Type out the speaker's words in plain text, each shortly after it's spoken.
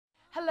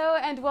Hello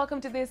and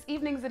welcome to this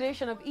evening's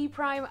edition of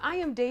E-Prime. I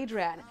am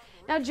Daedran.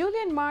 Now,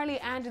 Julian, Marley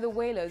and the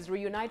Wailers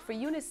reunite for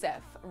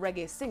UNICEF.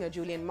 Reggae singer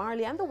Julian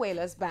Marley and the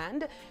Wailers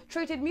band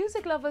treated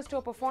music lovers to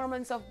a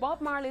performance of Bob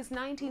Marley's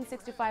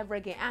 1965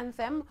 reggae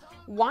anthem,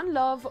 One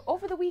Love,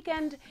 over the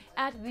weekend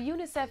at the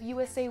UNICEF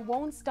USA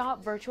Won't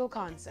Stop virtual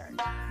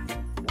concert.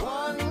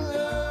 One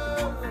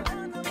love,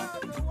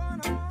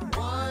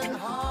 one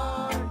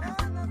heart,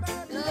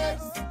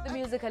 The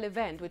musical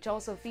event, which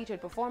also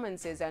featured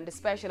performances and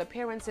special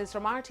appearances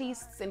from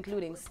artists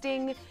including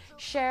Sting,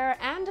 Cher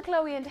and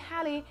Chloe and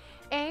Halle,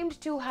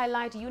 aimed to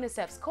highlight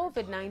UNICEF's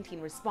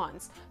COVID-19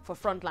 response for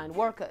frontline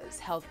workers,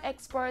 health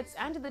experts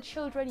and the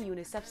children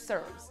UNICEF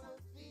serves.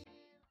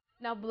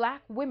 Now,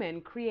 black women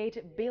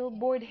create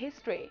billboard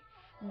history.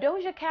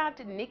 Doja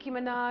Cat, Nicki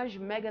Minaj,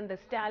 Megan Thee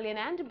Stallion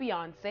and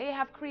Beyonce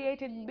have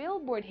created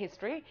billboard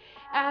history,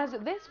 as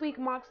this week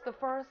marks the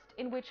first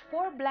in which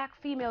 4 black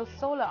female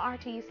solo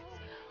artists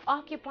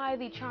occupy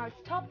the chart's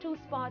top 2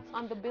 spots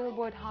on the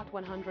Billboard Hot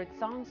 100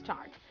 Songs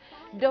chart.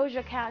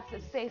 Doja Cat's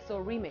Say So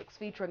remix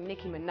featuring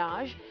Nicki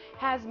Minaj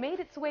has made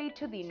its way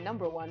to the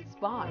 #1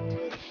 spot.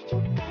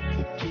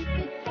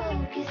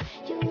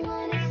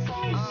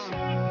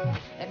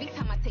 Every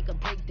time I take a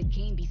break, the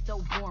game be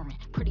so boring.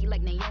 Pretty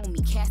like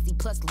Naomi, Cassie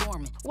plus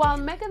Lorman. While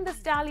Megan Thee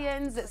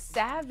Stallion's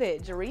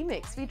Savage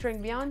remix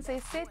featuring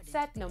Beyonce sits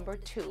at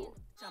 #2.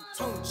 I'm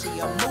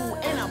mood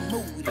and I'm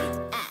moody.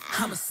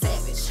 I'm a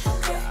savage.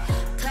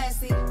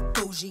 Classy,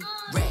 bougie,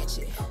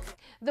 ratchet.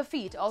 The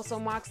feat also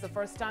marks the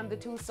first time the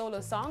 2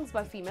 solo songs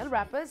by female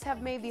rappers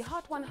have made the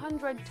Hot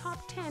 100 top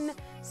 10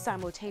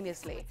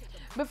 simultaneously.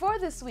 Before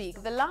this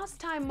week, the last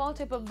time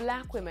multiple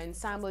black women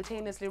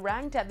simultaneously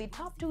ranked at the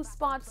top 2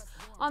 spots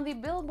on the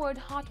Billboard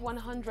Hot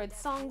 100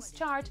 Songs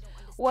chart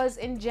was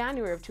in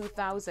January of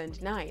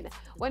 2009,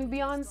 when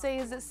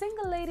Beyonce's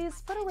Single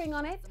Ladies Put a Ring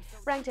on It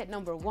ranked at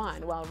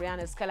 #1, while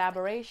Rihanna's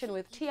collaboration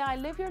with T.I.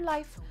 Live Your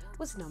Life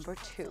was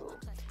 #2.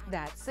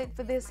 That's it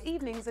for this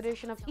evening's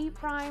edition of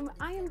E-Prime.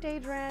 I am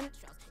Daedran.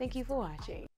 Thank you for watching.